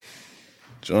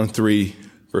John 3,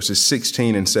 verses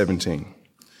 16 and 17.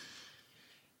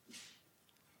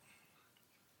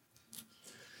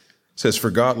 It says,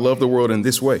 "For God loved the world in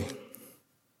this way.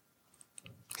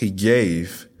 He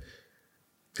gave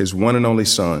his one and only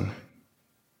Son,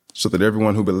 so that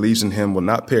everyone who believes in him will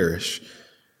not perish,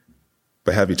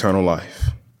 but have eternal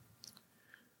life.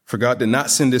 For God did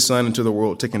not send his Son into the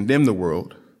world to condemn the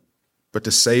world, but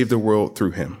to save the world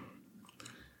through him."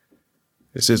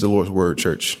 This is the Lord's word,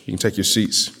 church. You can take your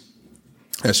seats.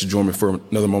 I ask you to join me for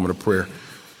another moment of prayer.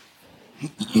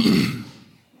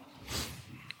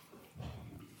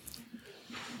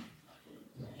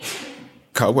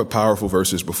 God, what powerful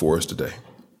verses before us today.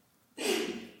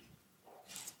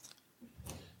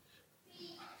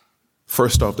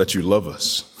 First off, that you love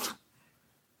us.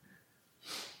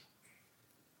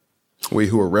 We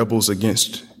who are rebels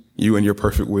against you and your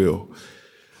perfect will,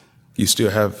 you still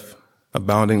have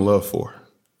abounding love for.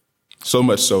 So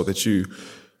much so that you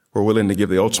were willing to give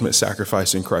the ultimate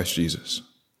sacrifice in Christ Jesus.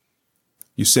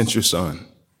 You sent your Son.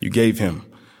 You gave him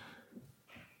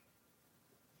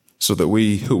so that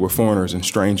we who were foreigners and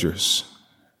strangers,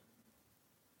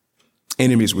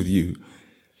 enemies with you,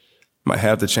 might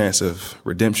have the chance of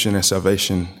redemption and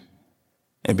salvation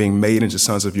and being made into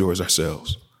sons of yours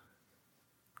ourselves.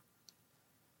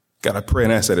 God, I pray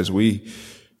and ask that as we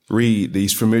read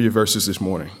these familiar verses this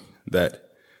morning, that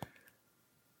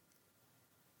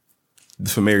the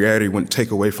familiarity wouldn't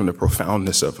take away from the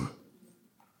profoundness of them.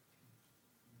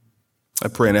 I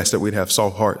pray and ask that we'd have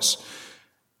soft hearts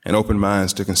and open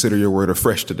minds to consider your word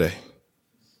afresh today.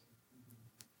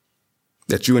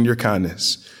 That you in your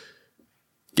kindness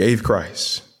gave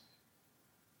Christ,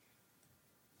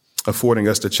 affording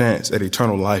us the chance at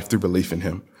eternal life through belief in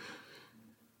him,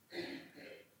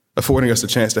 affording us the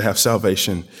chance to have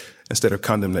salvation instead of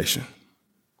condemnation.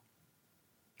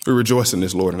 We rejoice in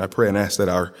this, Lord, and I pray and ask that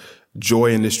our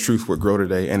joy in this truth would grow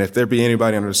today. And if there be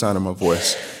anybody under the sound of my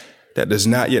voice that does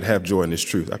not yet have joy in this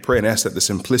truth, I pray and ask that the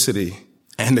simplicity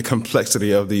and the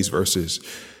complexity of these verses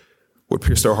would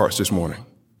pierce their hearts this morning.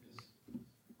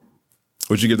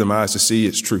 Would you give them eyes to see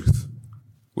its truth?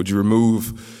 Would you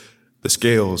remove the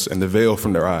scales and the veil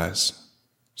from their eyes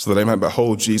so that they might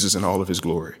behold Jesus in all of his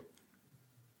glory?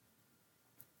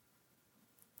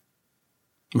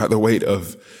 By the weight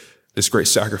of this great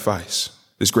sacrifice,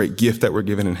 this great gift that we're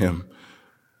given in him,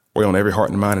 weigh on every heart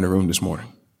and mind in the room this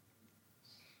morning.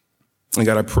 And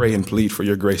God, I pray and plead for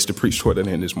your grace to preach toward that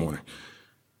end this morning.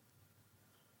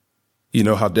 You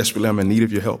know how desperately I'm in need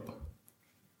of your help.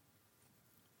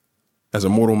 As a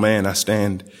mortal man, I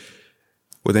stand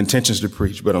with intentions to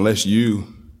preach, but unless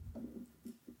you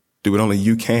do what only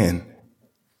you can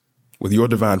with your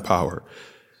divine power,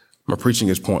 my preaching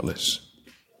is pointless.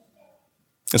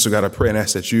 And so, God, I pray and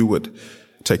ask that you would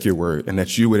take your word and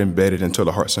that you would embed it into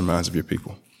the hearts and minds of your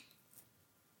people.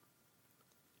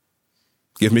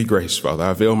 Give me grace, Father. I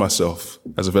avail myself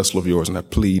as a vessel of yours, and I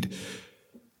plead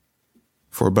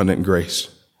for abundant grace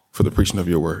for the preaching of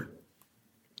your word.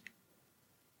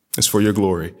 It's for your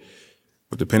glory,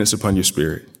 with dependence upon your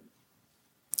Spirit,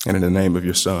 and in the name of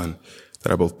your Son,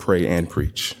 that I both pray and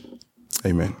preach.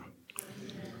 Amen.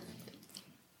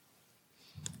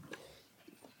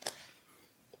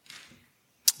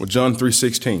 Well, John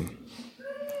 3:16,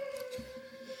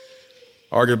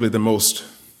 arguably the most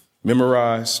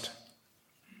memorized,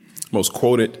 most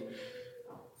quoted,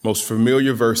 most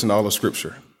familiar verse in all of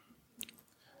Scripture.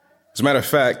 As a matter of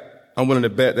fact, I'm willing to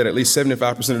bet that at least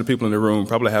 75% of the people in the room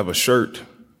probably have a shirt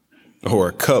or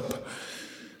a cup,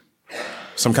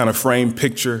 some kind of framed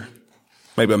picture,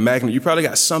 maybe a magnet. You probably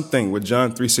got something with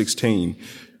John 3:16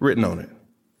 written on it.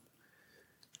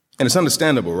 And it's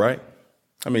understandable, right?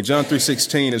 I mean, John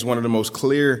 3:16 is one of the most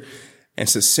clear and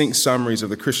succinct summaries of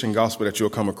the Christian gospel that you'll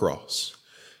come across.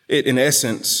 It, in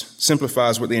essence,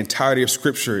 simplifies what the entirety of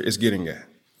Scripture is getting at.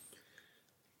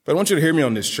 But I want you to hear me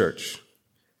on this, church.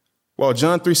 While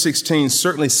John 3:16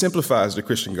 certainly simplifies the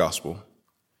Christian gospel,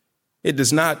 it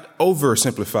does not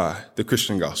oversimplify the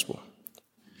Christian gospel.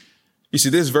 You see,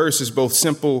 this verse is both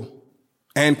simple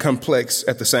and complex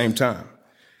at the same time.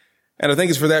 And I think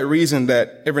it's for that reason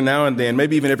that every now and then,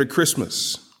 maybe even every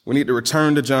Christmas, we need to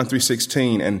return to John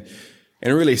 3:16 and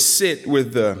really sit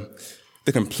with the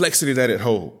complexity that it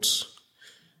holds.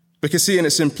 Because see, in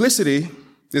its simplicity,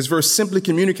 this verse simply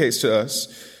communicates to us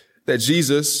that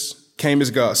Jesus came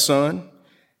as God's Son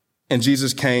and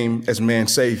Jesus came as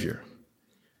man's Savior.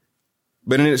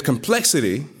 But in its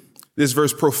complexity, this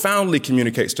verse profoundly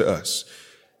communicates to us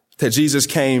that Jesus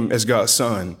came as God's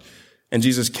Son and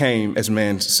Jesus came as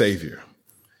man's Savior.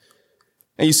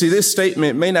 And you see, this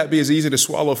statement may not be as easy to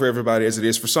swallow for everybody as it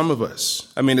is for some of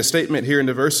us. I mean, the statement here in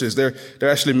the verses, they're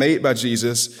actually made by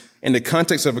Jesus in the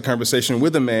context of a conversation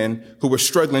with a man who was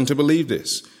struggling to believe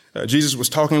this. Jesus was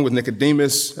talking with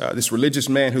Nicodemus, this religious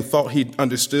man who thought he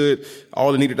understood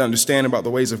all he needed to understand about the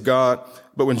ways of God.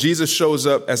 But when Jesus shows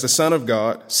up as the Son of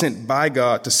God, sent by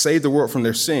God to save the world from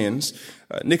their sins,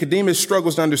 Nicodemus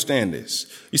struggles to understand this.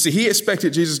 You see, he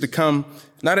expected Jesus to come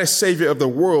not as Savior of the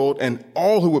world and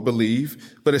all who would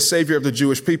believe, but as Savior of the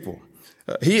Jewish people.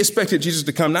 He expected Jesus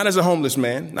to come not as a homeless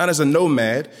man, not as a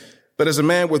nomad, but as a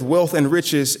man with wealth and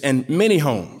riches and many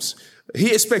homes.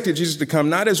 He expected Jesus to come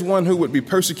not as one who would be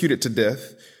persecuted to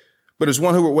death, but as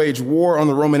one who would wage war on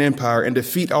the Roman Empire and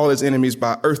defeat all his enemies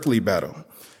by earthly battle.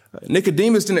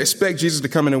 Nicodemus didn't expect Jesus to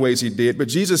come in the ways he did, but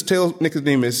Jesus tells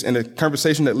Nicodemus in a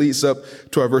conversation that leads up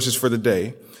to our verses for the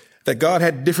day that God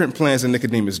had different plans than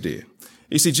Nicodemus did.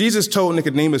 You see, Jesus told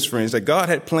Nicodemus, friends, that God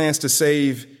had plans to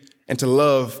save and to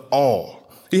love all.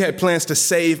 He had plans to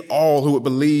save all who would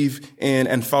believe in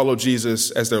and follow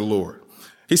Jesus as their Lord.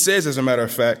 He says, as a matter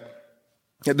of fact,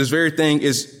 that this very thing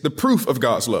is the proof of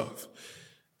God's love.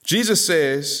 Jesus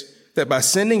says that by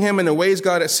sending him in the ways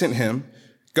God had sent him,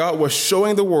 God was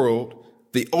showing the world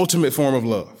the ultimate form of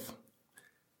love.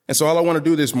 And so all I want to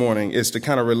do this morning is to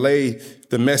kind of relay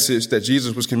the message that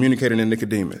Jesus was communicating to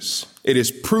Nicodemus. It is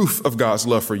proof of God's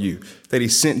love for you that he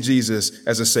sent Jesus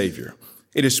as a Savior.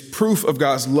 It is proof of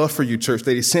God's love for you, church,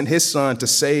 that he sent his Son to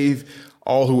save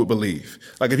all who would believe.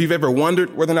 Like if you've ever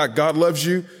wondered whether or not God loves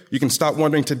you, you can stop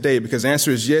wondering today, because the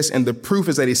answer is yes. And the proof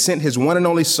is that he sent his one and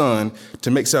only Son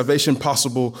to make salvation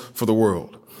possible for the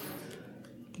world.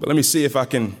 But let me see if I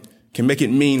can make it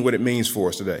mean what it means for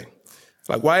us today.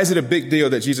 Like, why is it a big deal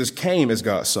that Jesus came as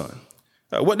God's Son?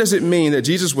 What does it mean that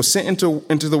Jesus was sent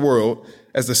into the world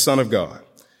as the Son of God?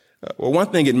 Well, one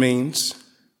thing it means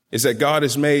is that God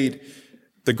has made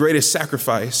the greatest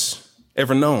sacrifice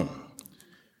ever known.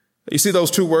 You see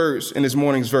those two words in this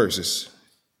morning's verses,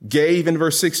 gave in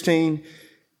verse 16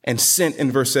 and sent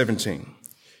in verse 17.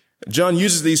 John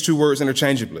uses these two words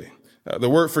interchangeably. The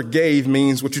word for gave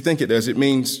means what you think it does. It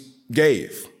means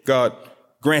gave. God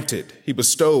granted. He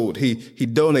bestowed. He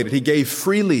donated. He gave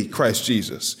freely Christ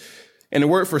Jesus. And the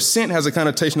word for sent has a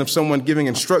connotation of someone giving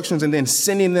instructions and then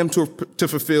sending them to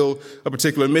fulfill a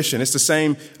particular mission. It's the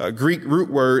same Greek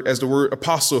root word as the word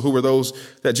apostle, who were those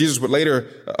that Jesus would later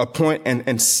appoint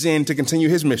and send to continue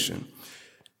his mission.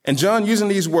 And John, using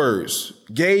these words,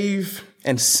 gave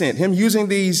and sent, him using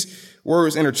these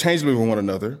words interchangeably with one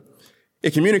another,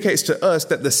 it communicates to us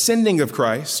that the sending of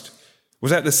Christ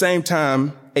was at the same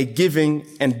time a giving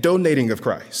and donating of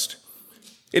Christ.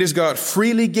 It is God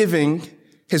freely giving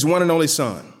his one and only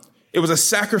Son. It was a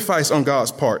sacrifice on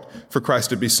God's part for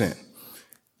Christ to be sent.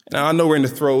 Now, I know we're in the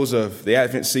throes of the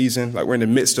Advent season, like we're in the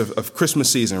midst of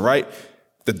Christmas season, right?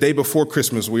 The day before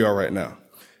Christmas we are right now.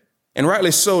 And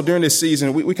rightly so, during this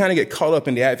season, we kind of get caught up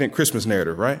in the Advent Christmas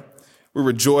narrative, right? We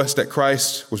rejoice that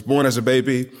Christ was born as a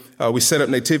baby. We set up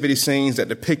nativity scenes that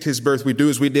depict his birth. We do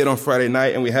as we did on Friday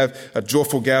night, and we have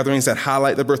joyful gatherings that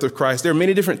highlight the birth of Christ. There are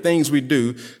many different things we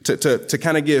do to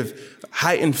kind of give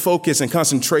heightened focus and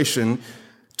concentration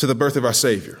to the birth of our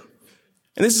Savior.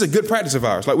 And this is a good practice of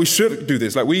ours. Like, we should do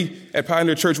this. Like, we at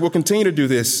Pioneer Church will continue to do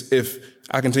this if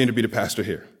I continue to be the pastor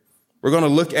here. We're going to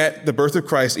look at the birth of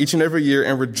Christ each and every year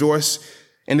and rejoice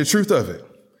in the truth of it.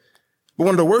 But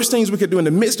one of the worst things we could do in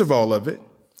the midst of all of it,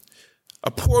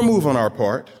 a poor move on our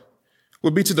part,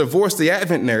 would be to divorce the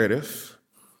Advent narrative,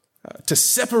 to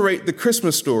separate the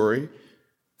Christmas story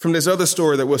from this other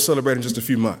story that we'll celebrate in just a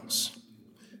few months.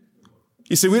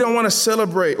 You see, we don't want to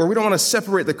celebrate, or we don't want to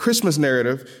separate the Christmas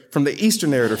narrative from the Easter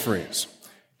narrative, friends.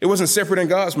 It wasn't separate in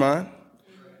God's mind.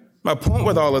 My point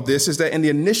with all of this is that in the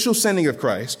initial sending of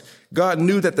Christ, God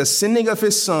knew that the sending of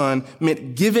his Son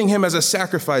meant giving him as a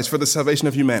sacrifice for the salvation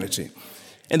of humanity.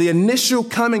 In the initial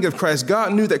coming of Christ,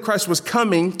 God knew that Christ was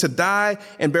coming to die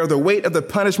and bear the weight of the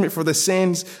punishment for the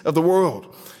sins of the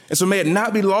world. And so may it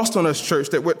not be lost on us, church,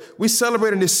 that what we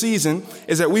celebrate in this season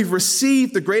is that we've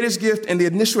received the greatest gift in the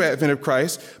initial advent of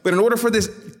Christ. But in order for this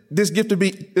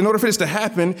to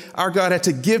happen, our God had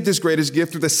to give this greatest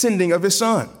gift through the sending of his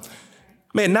Son.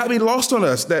 May it not be lost on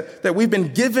us that we've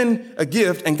been given a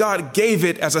gift and God gave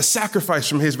it as a sacrifice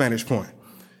from his vantage point.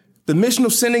 The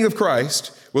missional sending of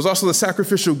Christ was also the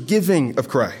sacrificial giving of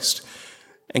Christ.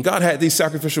 And God had these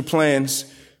sacrificial plans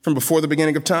from before the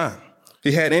beginning of time.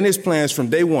 He had in his plans from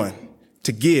day one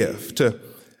to give, to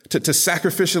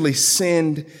sacrificially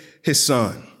send his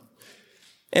Son.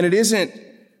 And it isn't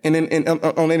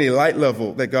on any light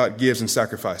level that God gives and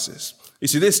sacrifices. You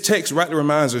see, this text rightly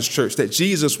reminds us, church, that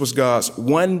Jesus was God's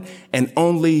one and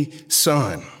only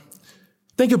Son.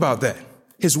 Think about that.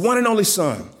 His one and only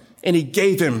son, and he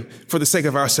gave him for the sake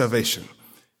of our salvation.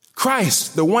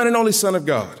 Christ, the one and only Son of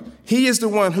God. He is the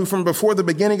one who from before the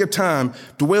beginning of time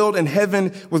dwelled in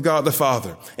heaven with God the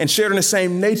Father and shared in the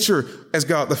same nature as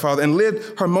God the Father and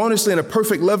lived harmoniously in a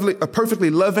perfectly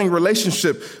loving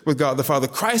relationship with God the Father.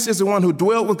 Christ is the one who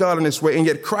dwelled with God in this way, and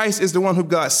yet Christ is the one who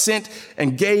God sent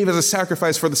and gave as a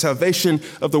sacrifice for the salvation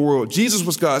of the world. Jesus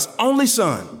was God's only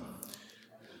son,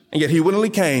 and yet he willingly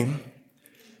came,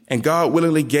 and God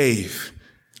willingly gave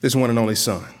this one and only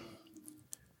son.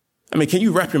 I mean, can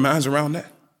you wrap your minds around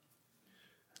that?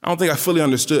 I don't think I fully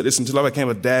understood this until I became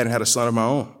a dad and had a son of my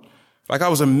own. Like, I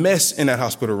was a mess in that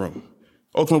hospital room.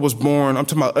 Oakland was born, I'm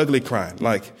talking about ugly crying,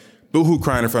 like boo-hoo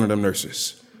crying in front of them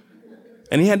nurses.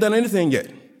 And he hadn't done anything yet.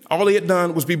 All he had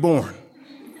done was be born.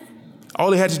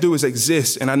 All he had to do was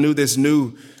exist, and I knew this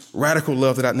new radical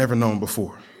love that I'd never known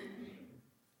before.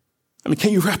 I mean,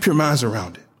 can you wrap your minds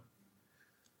around it?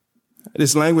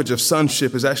 This language of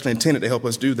sonship is actually intended to help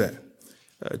us do that.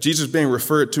 Jesus being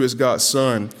referred to as God's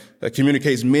son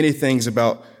communicates many things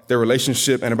about their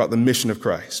relationship and about the mission of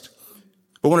Christ.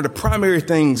 But one of the primary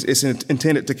things it's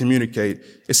intended to communicate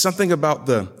is something about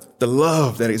the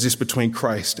love that exists between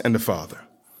Christ and the Father.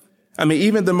 I mean,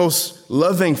 even the most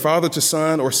loving father to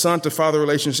son or son to father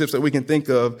relationships that we can think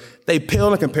of, they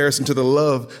pale in comparison to the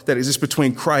love that exists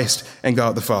between Christ and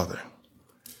God the Father.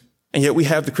 And yet we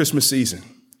have the Christmas season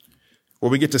where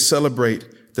we get to celebrate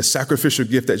the sacrificial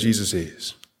gift that Jesus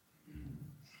is.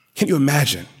 Can you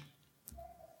imagine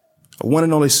a one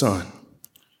and only son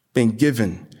being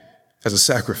given as a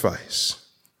sacrifice?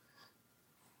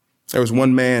 There was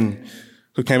one man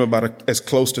who came about as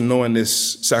close to knowing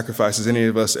this sacrifice as any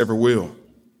of us ever will.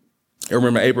 I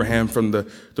remember Abraham from the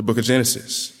book of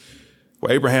Genesis.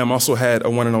 Well, Abraham also had a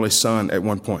one and only son at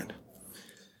one point.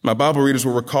 My Bible readers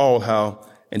will recall how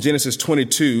in Genesis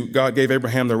 22, God gave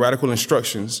Abraham the radical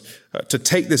instructions to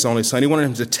take this only son. He wanted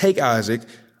him to take Isaac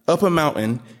up a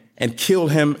mountain and kill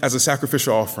him as a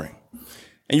sacrificial offering.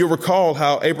 And you'll recall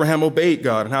how Abraham obeyed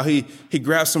God and how he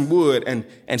grabbed some wood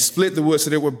and split the wood so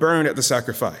that it would burn at the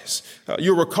sacrifice.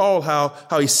 You'll recall how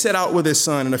he set out with his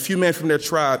son and a few men from their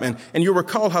tribe. And you'll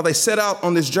recall how they set out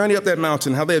on this journey up that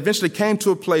mountain, how they eventually came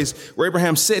to a place where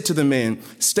Abraham said to the men,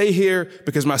 "Stay here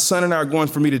because my son and I are going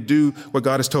for me to do what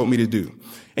God has told me to do."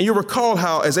 And you'll recall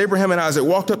how as Abraham and Isaac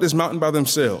walked up this mountain by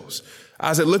themselves,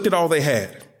 Isaac looked at all they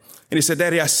had. And he said,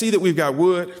 "Daddy, I see that we've got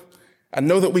wood. I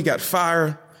know that we got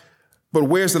fire. But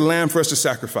where's the lamb for us to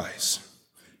sacrifice?"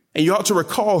 And you ought to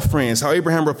recall, friends, how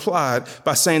Abraham replied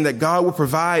by saying that God will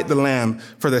provide the lamb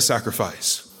for their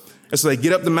sacrifice. And so they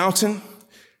get up the mountain.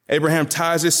 Abraham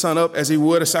ties his son up as he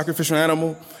would a sacrificial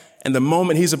animal. And the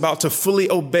moment he's about to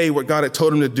fully obey what God had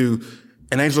told him to do,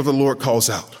 an angel of the Lord calls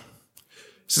out.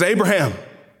 He says, "Abraham,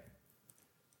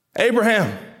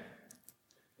 Abraham,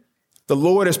 the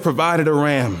Lord has provided a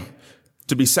ram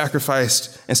to be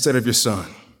sacrificed instead of your son."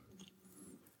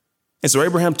 And so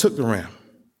Abraham took the ram,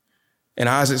 and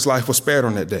Isaac's life was spared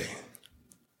on that day.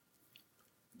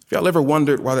 Have y'all ever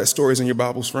wondered why that story is in your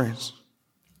Bibles, friends?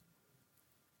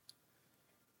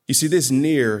 You see, this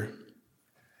near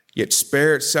yet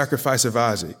spared sacrifice of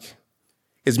Isaac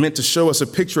is meant to show us a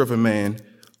picture of a man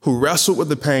who wrestled with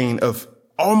the pain of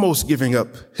almost giving up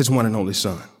his one and only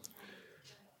son,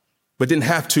 but didn't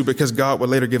have to because God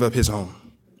would later give up his own.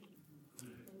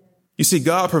 You see,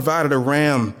 God provided a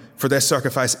ram for that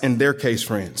sacrifice in their case,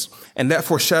 friends. And that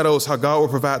foreshadows how God will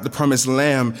provide the promised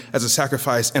lamb as a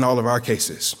sacrifice in all of our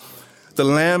cases. The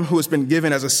lamb who has been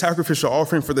given as a sacrificial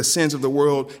offering for the sins of the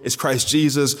world is Christ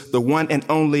Jesus, the one and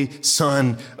only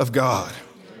Son of God.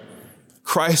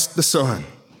 Christ the Son,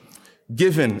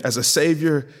 given as a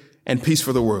savior and peace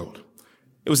for the world.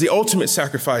 It was the ultimate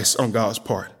sacrifice on God's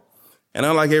part. And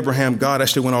unlike Abraham, God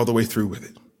actually went all the way through with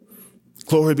it.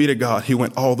 Glory be to God. He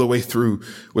went all the way through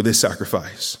with his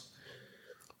sacrifice.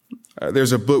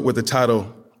 There's a book with the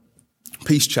title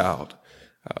Peace Child.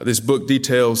 This book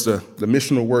details the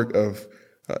missional work of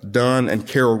Don and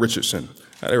Carol Richardson.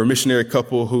 They were a missionary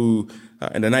couple who,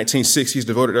 in the 1960s,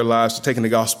 devoted their lives to taking the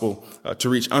gospel to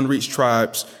reach unreached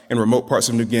tribes in remote parts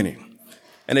of New Guinea.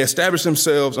 And they established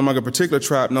themselves among a particular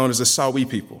tribe known as the Sawi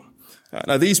people.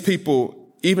 Now, these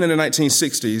people, even in the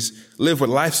 1960s, lived with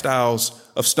lifestyles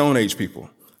of Stone Age people.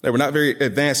 They were not very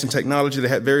advanced in technology. They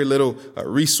had very little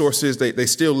resources. They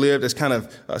still lived as kind of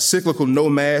cyclical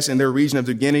nomads in their region of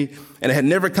New Guinea, and they had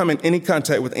never come in any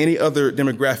contact with any other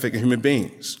demographic of human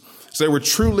beings. So they were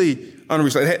truly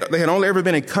unreached. They had only ever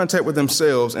been in contact with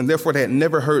themselves, and therefore they had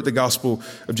never heard the gospel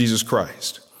of Jesus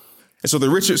Christ. And so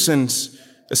the Richardsons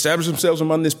established themselves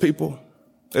among this people.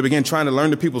 They began trying to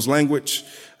learn the people's language.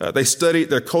 They studied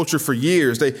their culture for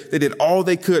years. They did all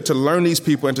they could to learn these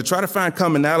people and to try to find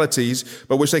commonalities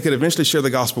by which they could eventually share the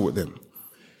gospel with them.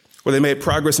 Where they made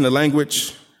progress in the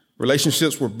language,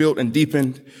 relationships were built and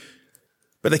deepened,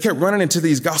 but they kept running into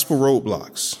these gospel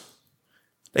roadblocks.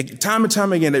 Time and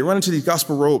time again, they run into these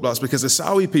gospel roadblocks because the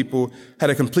Sawi people had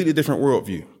a completely different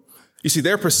worldview. You see,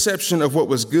 their perception of what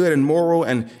was good and moral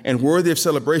and worthy of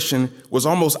celebration was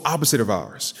almost opposite of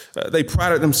ours. They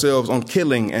prided themselves on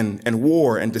killing and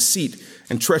war and deceit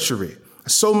and treachery.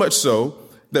 So much so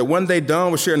that one day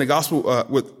Don was sharing the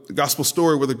gospel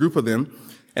story with a group of them,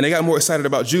 and they got more excited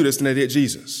about Judas than they did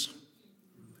Jesus.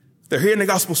 They're hearing the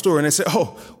gospel story and they said,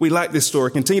 "Oh, we like this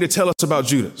story. Continue to tell us about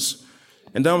Judas."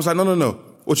 And Don was like, No.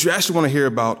 What you actually want to hear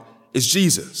about is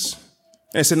Jesus.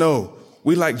 And they said, "No,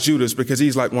 we like Judas because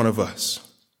he's like one of us."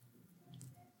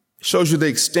 It shows you the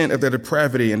extent of their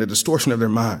depravity and the distortion of their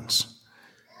minds.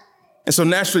 And so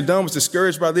naturally, Don was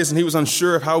discouraged by this, and he was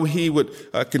unsure of how he would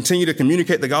continue to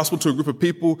communicate the gospel to a group of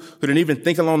people who didn't even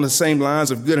think along the same lines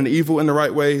of good and evil in the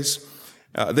right ways.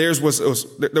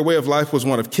 Their way of life was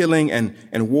one of killing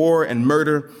and war and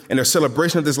murder, and their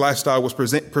celebration of this lifestyle was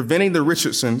preventing the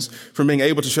Richardsons from being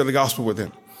able to share the gospel with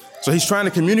them. So he's trying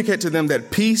to communicate to them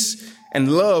that peace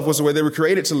and love was the way they were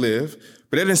created to live,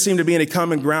 but there didn't seem to be any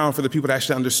common ground for the people to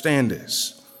actually understand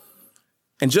this.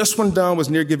 And just when Don was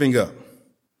near giving up,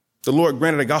 the Lord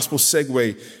granted a gospel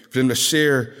segue for them to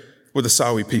share with the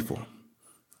Sawi people.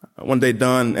 One day,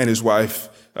 Don and his wife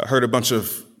heard a bunch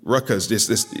of ruckus,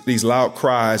 these loud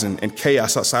cries and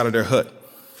chaos outside of their hut.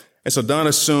 And so Don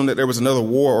assumed that there was another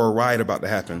war or a riot about to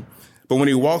happen. But when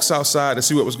he walks outside to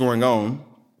see what was going on,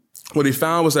 what he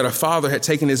found was that a father had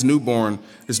taken his newborn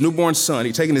son.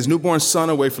 He'd taken his newborn son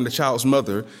away from the child's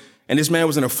mother, and this man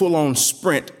was in a full-on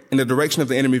sprint in the direction of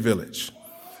the enemy village.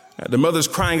 The mother's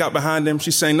crying out behind him.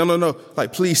 She's saying, no,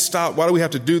 like, please stop. Why do we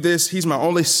have to do this? He's my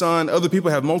only son. Other people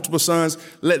have multiple sons.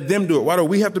 Let them do it. Why do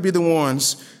we have to be the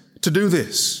ones to do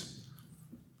this?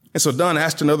 And so Don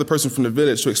asked another person from the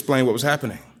village to explain what was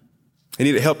happening. He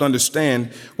needed help to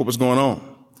understand what was going on.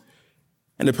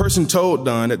 And the person told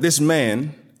Don that this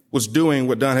man was doing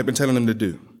what Don had been telling him to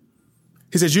do.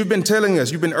 He says, you've been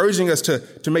urging us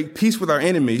to make peace with our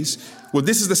enemies. Well,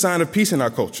 this is the sign of peace in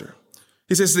our culture.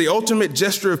 He says, the ultimate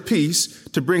gesture of peace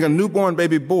to bring a newborn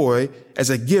baby boy as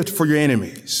a gift for your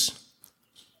enemies.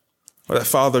 Well, that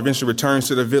father eventually returns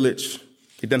to the village.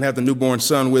 He doesn't have the newborn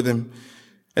son with him.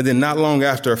 And then not long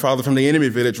after, a father from the enemy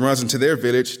village runs into their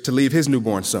village to leave his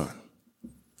newborn son.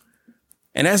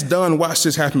 And as Don watched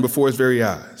this happen before his very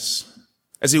eyes,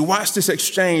 as he watched this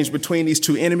exchange between these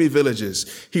two enemy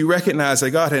villages, he recognized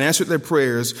that God had answered their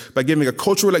prayers by giving a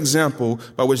cultural example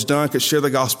by which Don could share the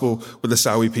gospel with the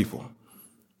Sawi people.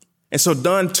 And so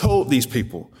Don told these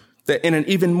people that in an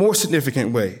even more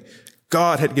significant way,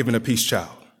 God had given a peace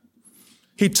child.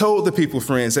 He told the people,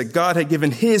 friends, that God had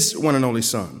given his one and only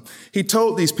son. He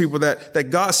told these people that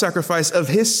God's sacrifice of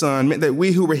his son meant that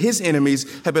we who were his enemies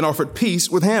had been offered peace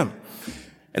with him.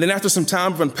 And then after some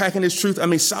time of unpacking this truth,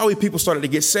 Sawi people started to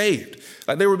get saved.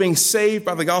 Like they were being saved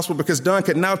by the gospel because Don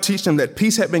could now teach them that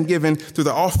peace had been given through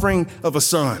the offering of a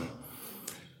son.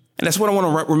 And that's what I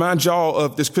want to remind y'all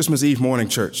of this Christmas Eve morning,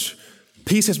 church.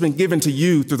 Peace has been given to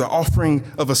you through the offering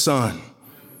of a son.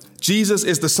 Jesus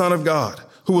is the Son of God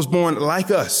who was born like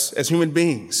us as human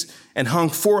beings and hung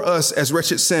for us as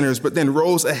wretched sinners, but then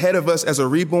rose ahead of us as a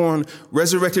reborn,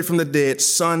 resurrected from the dead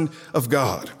Son of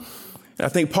God. I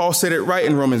think Paul said it right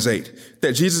in Romans 8,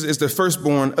 that Jesus is the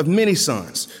firstborn of many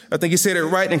sons. I think he said it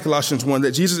right in Colossians 1,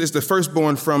 that Jesus is the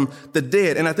firstborn from the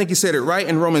dead. And I think he said it right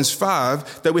in Romans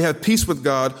 5, that we have peace with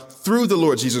God through the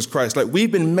Lord Jesus Christ. Like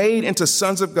we've been made into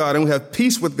sons of God and we have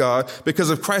peace with God because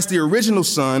of Christ, the original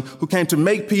son who came to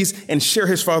make peace and share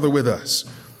his Father with us.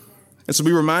 And so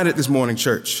be reminded this morning,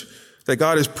 church, that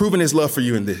God has proven his love for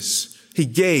you in this. He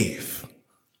gave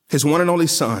his one and only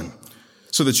son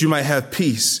so that you might have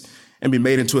peace and be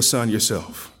made into a son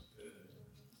yourself.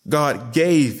 God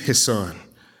gave his son,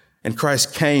 and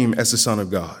Christ came as the Son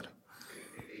of God.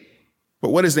 But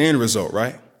what is the end result,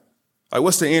 right? Like,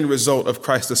 what's the end result of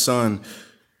Christ the Son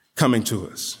coming to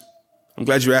us? I'm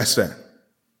glad you asked that.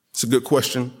 It's a good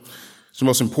question. It's the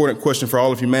most important question for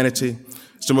all of humanity.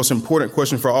 It's the most important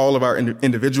question for all of our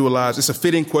individual lives. It's a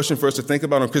fitting question for us to think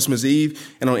about on Christmas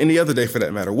Eve and on any other day for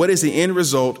that matter. What is the end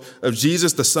result of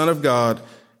Jesus, the Son of God,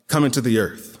 coming to the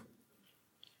earth?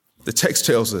 The text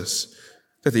tells us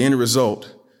that the end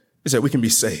result is that we can be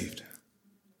saved.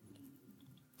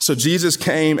 So Jesus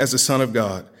came as the Son of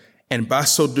God, and by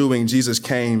so doing, Jesus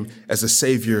came as the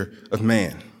Savior of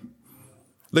man.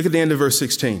 Look at the end of verse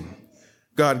 16.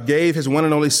 God gave his one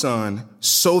and only Son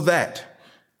so that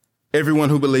Everyone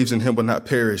who believes in him will not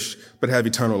perish, but have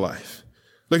eternal life.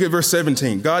 Look at verse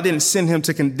 17. God didn't send him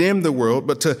to condemn the world,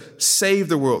 but to save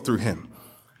the world through him.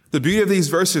 The beauty of these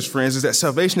verses, friends, is that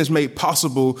salvation is made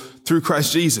possible through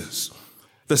Christ Jesus.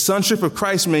 The sonship of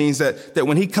Christ means that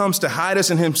when he comes to hide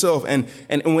us in himself and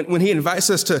when he invites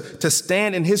us to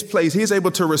stand in his place, he is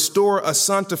able to restore a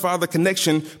son to father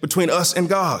connection between us and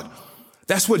God.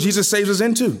 That's what Jesus saves us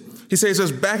into. He saves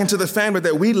us back into the family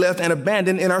that we left and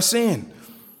abandoned in our sin.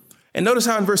 And notice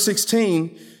how in verse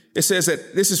 16, it says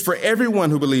that this is for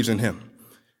everyone who believes in him.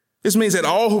 This means that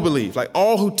all who believe, like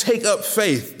all who take up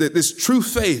faith, that this true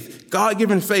faith,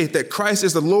 God-given faith that Christ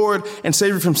is the Lord and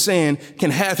Savior from sin,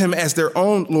 can have him as their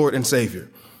own Lord and Savior.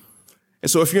 And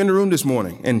so if you're in the room this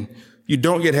morning and you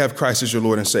don't yet have Christ as your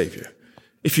Lord and Savior,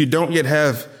 if you don't yet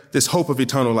have this hope of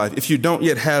eternal life, if you don't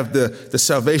yet have the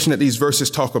salvation that these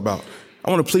verses talk about, I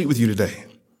want to plead with you today.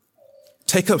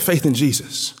 Take up faith in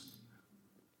Jesus.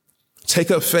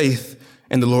 Take up faith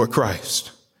in the Lord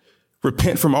Christ.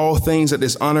 Repent from all things that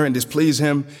dishonor and displease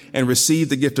him and receive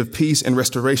the gift of peace and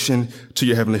restoration to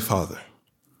your heavenly Father.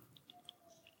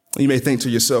 You may think to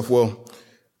yourself, well,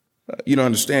 you don't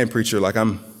understand, preacher. Like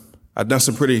I've done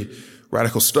some pretty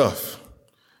radical stuff.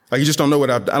 Like you just don't know what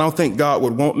I've done. I don't think God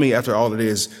would want me after all it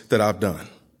is that I've done.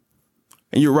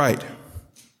 And you're right.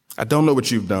 I don't know what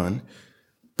you've done,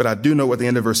 but I do know what the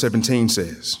end of verse 17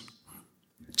 says.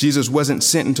 Jesus wasn't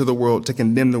sent into the world to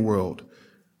condemn the world,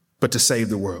 but to save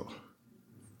the world.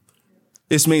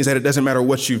 This means that it doesn't matter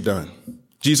what you've done.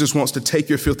 Jesus wants to take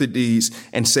your filthy deeds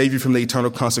and save you from the eternal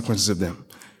consequences of them.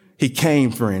 He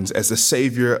came, friends, as the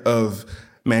Savior of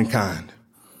mankind.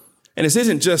 And this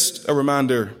isn't just a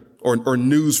reminder or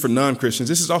news for non-Christians.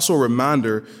 This is also a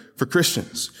reminder for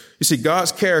Christians. You see,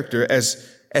 God's character, as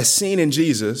seen in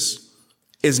Jesus,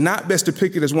 is not best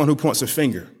depicted as one who points a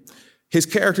finger. His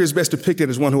character is best depicted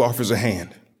as one who offers a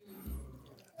hand.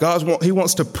 He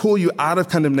wants to pull you out of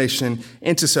condemnation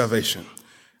into salvation.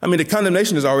 I mean, the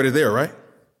condemnation is already there, right?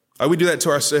 We do that to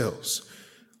ourselves.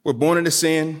 We're born into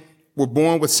sin. We're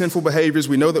born with sinful behaviors.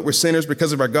 We know that we're sinners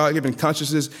because of our God-given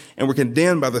consciousness, and we're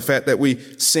condemned by the fact that we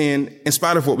sin in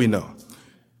spite of what we know.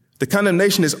 The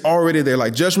condemnation is already there.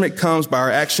 Like judgment comes by our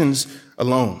actions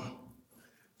alone.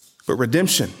 But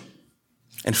redemption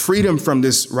and freedom from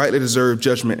this rightly deserved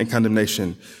judgment and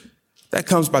condemnation, that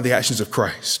comes by the actions of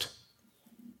Christ.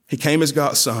 He came as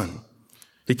God's Son.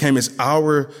 He came as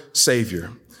our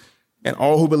Savior. And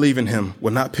all who believe in him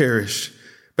will not perish,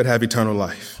 but have eternal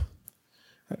life.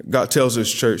 God tells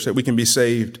us, church, that we can be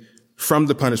saved from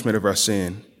the punishment of our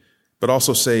sin, but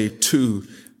also saved to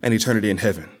an eternity in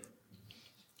heaven.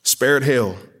 Spared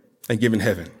hell and given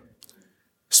heaven.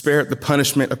 Spared the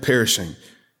punishment of perishing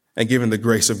and given the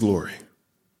grace of glory.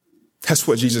 That's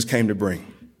what Jesus came to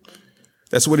bring.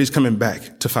 That's what he's coming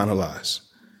back to finalize.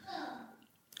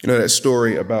 You know that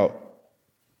story about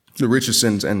the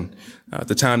Richardsons and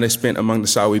the time they spent among the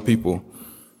Sawi people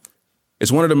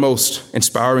is one of the most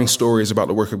inspiring stories about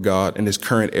the work of God in this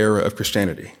current era of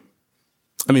Christianity.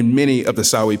 I mean, many of the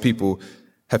Sawi people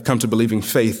have come to believing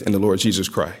faith in the Lord Jesus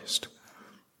Christ.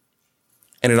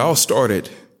 And it all started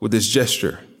with this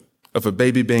gesture of a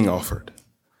baby being offered.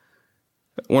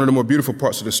 One of the more beautiful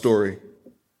parts of the story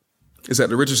is that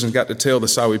the Richardsons got to tell the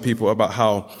Sawi people about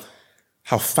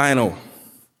how final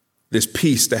this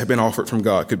peace that had been offered from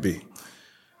God could be.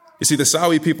 You see, the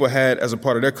Sawi people had, as a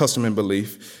part of their custom and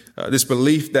belief, this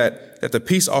belief that the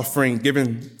peace offering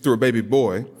given through a baby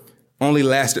boy only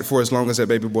lasted for as long as that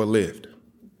baby boy lived.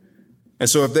 And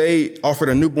so if they offered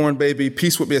a newborn baby,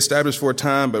 peace would be established for a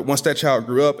time, but once that child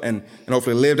grew up and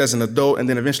hopefully lived as an adult and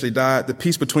then eventually died, the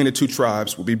peace between the two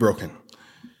tribes would be broken.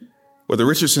 Well, the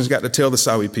Richardsons got to tell the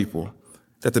Sawi people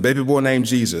that the baby boy named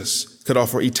Jesus could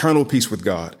offer eternal peace with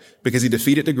God because he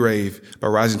defeated the grave by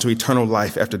rising to eternal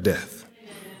life after death.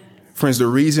 Friends, the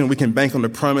reason we can bank on the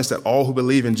promise that all who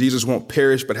believe in Jesus won't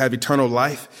perish but have eternal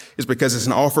life is because it's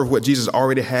an offer of what Jesus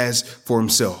already has for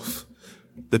himself.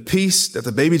 The peace that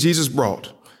the baby Jesus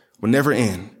brought will never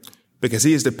end because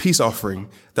he is the peace offering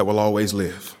that will always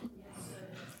live.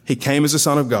 He came as the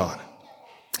Son of God.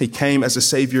 He came as the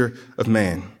Savior of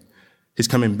man. He's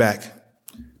coming back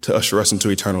to usher us into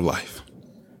eternal life.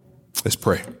 Let's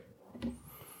pray.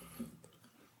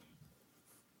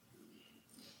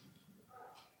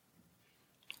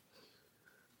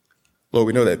 Lord,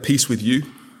 we know that peace with you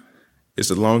is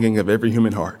the longing of every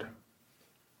human heart.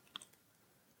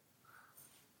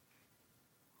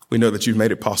 We know that you've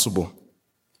made it possible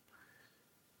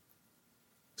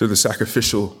through the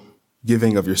sacrificial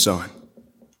giving of your Son.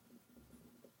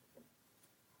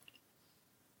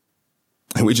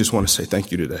 And we just want to say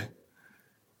thank you today.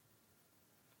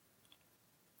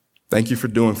 Thank you for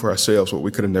doing for ourselves what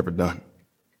we could have never done,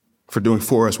 for doing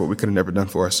for us what we could have never done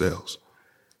for ourselves.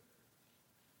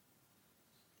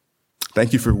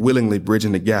 Thank you for willingly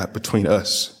bridging the gap between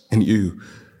us and you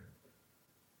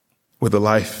with the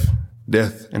life,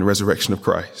 death, and resurrection of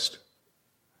Christ.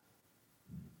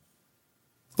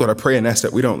 Lord, I pray and ask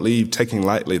that we don't leave taking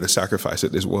lightly the sacrifice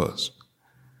that this was.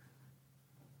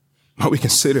 But we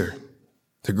consider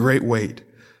the great weight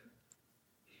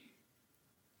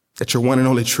that your one and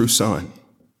only true Son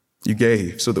you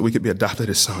gave so that we could be adopted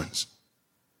as sons.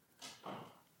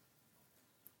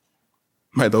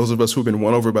 Might those of us who've been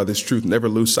won over by this truth never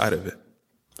lose sight of it.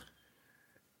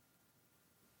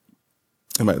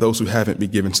 And might those who haven't be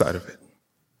given sight of it.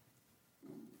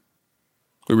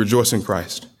 We rejoice in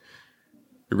Christ.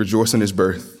 We rejoice in his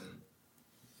birth.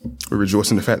 We rejoice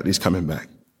in the fact that he's coming back.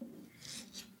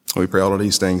 And we pray all of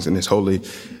these things in his holy,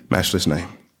 matchless name.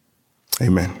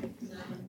 Amen.